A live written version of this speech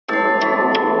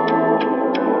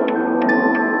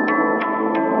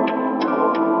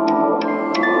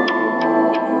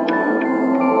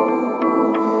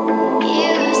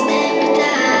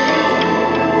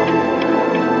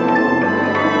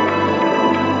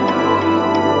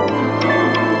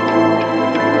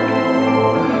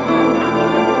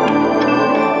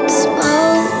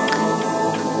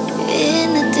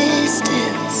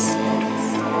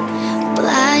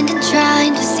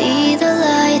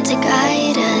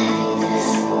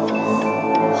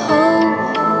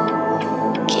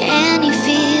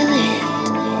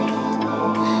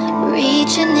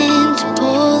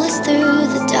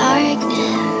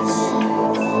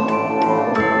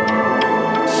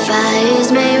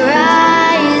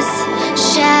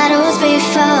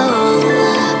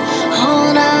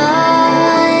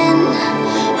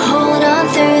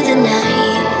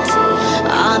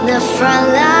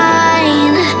front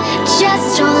line. Just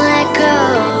don't let go.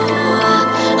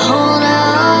 Hold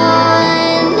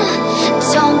on.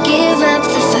 Don't give up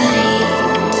the fight.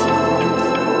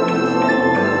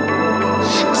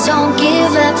 Don't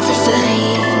give up the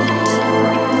fight.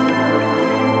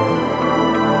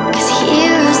 'Cause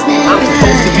heroes never I'm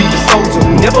supposed to be the soldier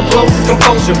who never blows his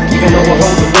composure. Even though I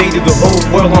hold the weight of the whole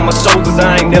world on my shoulders, I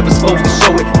ain't never supposed to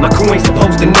show it. My crew ain't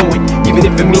supposed to know it. Even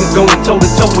if it means going toe to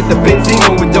toe with the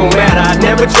Benzino, it don't matter. I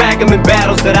never drag them in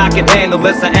battles that I can handle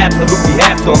unless I absolutely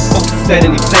have to. I'm supposed to set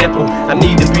an example. I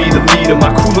need to be the leader.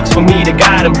 My crew looks for me to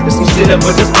guide them. If some shit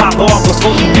ever just pop off, I'm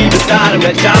supposed to be beside him.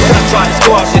 That job that I tried to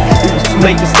squash it, it was too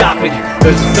late to stop it.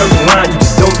 There's a certain line you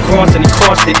just don't cross, and he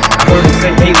crossed it. I heard him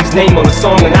say Haley's name on the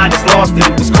song and I just lost it.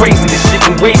 It was crazy, this shit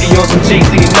and wavy on some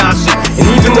Jay-Z and Nas shit. And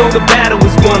even though the battle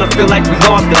was won, I feel like we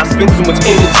lost it. I spent so much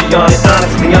energy on it.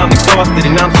 Honestly, I'm exhausted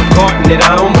and I'm so caught in it.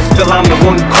 I almost feel I'm the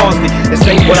one who caused it. This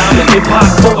ain't what I'm in hip-hop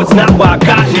for, it's not why I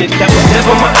gotten it. That was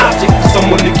never my object, for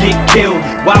someone to get killed.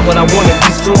 Why would I wanna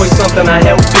destroy something I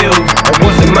helped build? That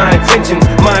wasn't my intentions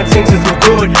were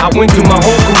good. I went through my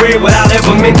whole career without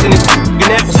ever mentioning and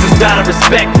that was just out of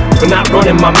respect for not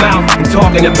running my mouth and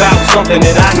talking about something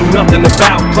that I knew nothing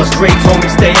about. Plus Dre told me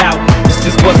stay out. This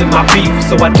just wasn't my beef,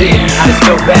 so I did. I just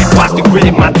fell back, watched it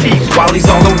gritted my teeth while he's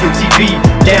all over TV,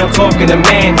 down talking to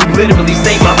man who literally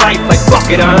saved my life. Like fuck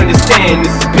it, I understand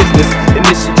this is business, and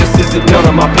this shit just isn't none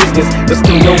of my business. But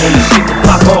still know when the shit could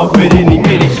pop off at any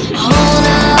minute.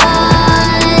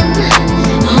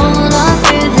 hold on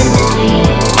through the night.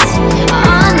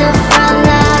 On the front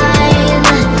line,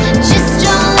 just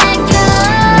don't let go.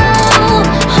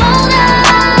 Hold on,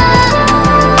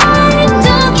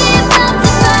 don't give up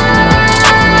the fight.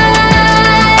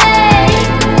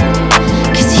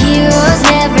 'Cause heroes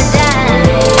never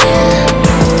die.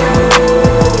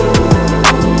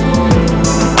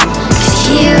 'Cause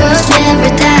heroes never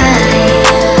die.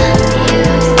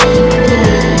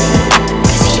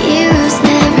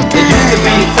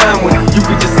 You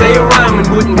could just say a rhyme and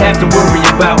wouldn't have to worry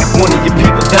about one of your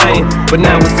people dying. But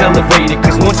now it's elevated,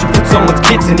 cause once you put someone's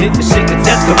kids in it, the shit gets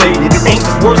escalated. It ain't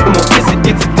just worse no more, is it?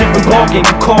 It's a different ballgame.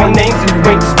 You call names and you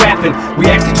ain't just rapping. We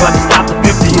actually tried to stop the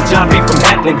 50 and job beat from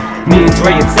happening. Me and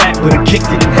Dre and Zach with him, kicked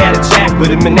it and had a chat with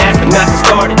him and asked him not to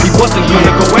start it. He wasn't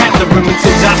gonna go after him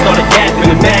until Josh started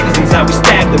gasping in magazines how we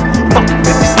stabbed him. Fucking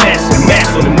 50 smash and mash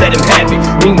on him, let him have it.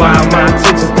 Meanwhile, my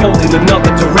intentions pulled in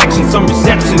another direction. Some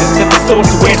receptionist at the source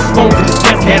who answers phones in his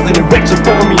desk has an erection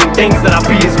for me and thinks that I'll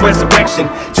be his resurrection.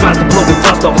 Tries to blow the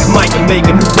dust off his mic and make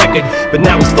a new record, but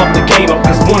now he's fucked the game up.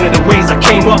 Cause one of the ways I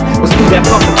came up was through that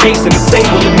publication. The same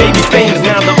one that made me famous.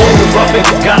 Now the owner of it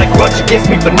has got a grudge against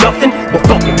me for nothing. Well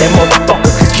fuck it, that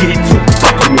motherfucker could get it too.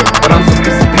 Fuck him, yeah. But I'm so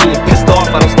busy being pissed off,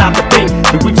 I don't stop to think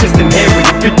that we just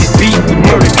inherited 50's beat with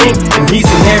Murder Inc. And he's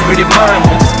inherited mine,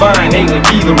 which is fine. Ain't like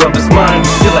either of us mine. We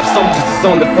still have soldiers that's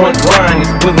on the front line,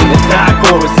 that's willing to die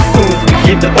for us as soon as we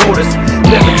give the orders.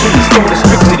 Never to restore us,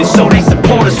 strictly to show they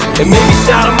support us. And maybe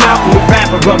shout them out when we rap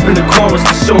her up in the chorus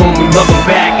to show them we love them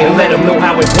back and let them know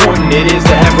how important it is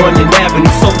to have Runyon Avenue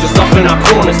soldiers up in our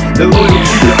corners. The loyalty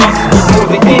to us is worth more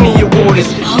than any award is.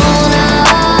 Hold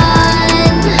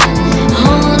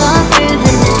on through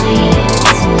the night.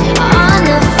 On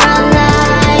the front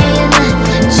line,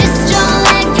 just don't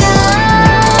let go.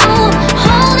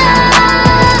 Hold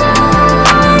on,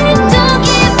 don't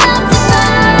give up the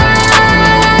fight.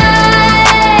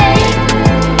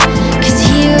 'Cause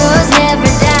heroes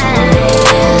never die.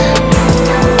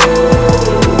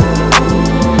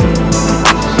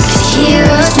 'Cause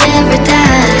heroes never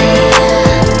die.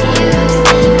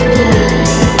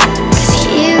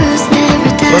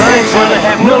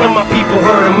 None of my people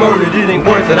hurt or murdered. It ain't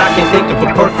worth it. I can't think of a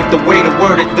perfect way to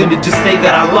word it than to just say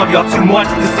that I love y'all too much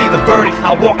to see the verdict.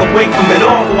 I walk away from it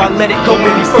all or I let it go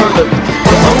any further.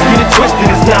 Don't get it twisted,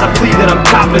 it's not a plea that I'm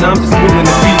copping. I'm just willing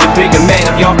to be the bigger man.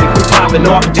 If y'all can quit popping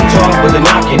off at your jaws with a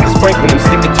knocking, cause frankly I'm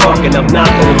sick of talking. I'm not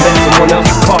gonna let someone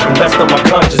else's coffin rest on my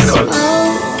conscience.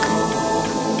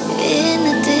 In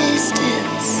the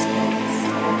distance,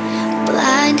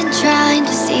 blind and trying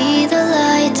to see the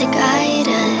light to guide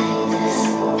us.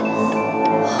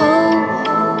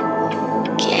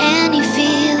 Can you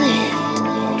feel it?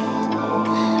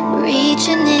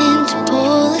 Reaching in to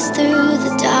pull us through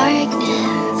the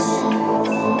darkness.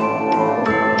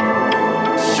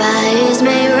 Fires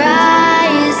may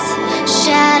rise,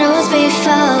 shadows may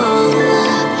fall.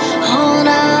 Hold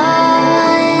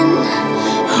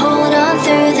on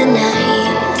through the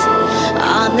night.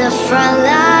 On the front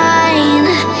line.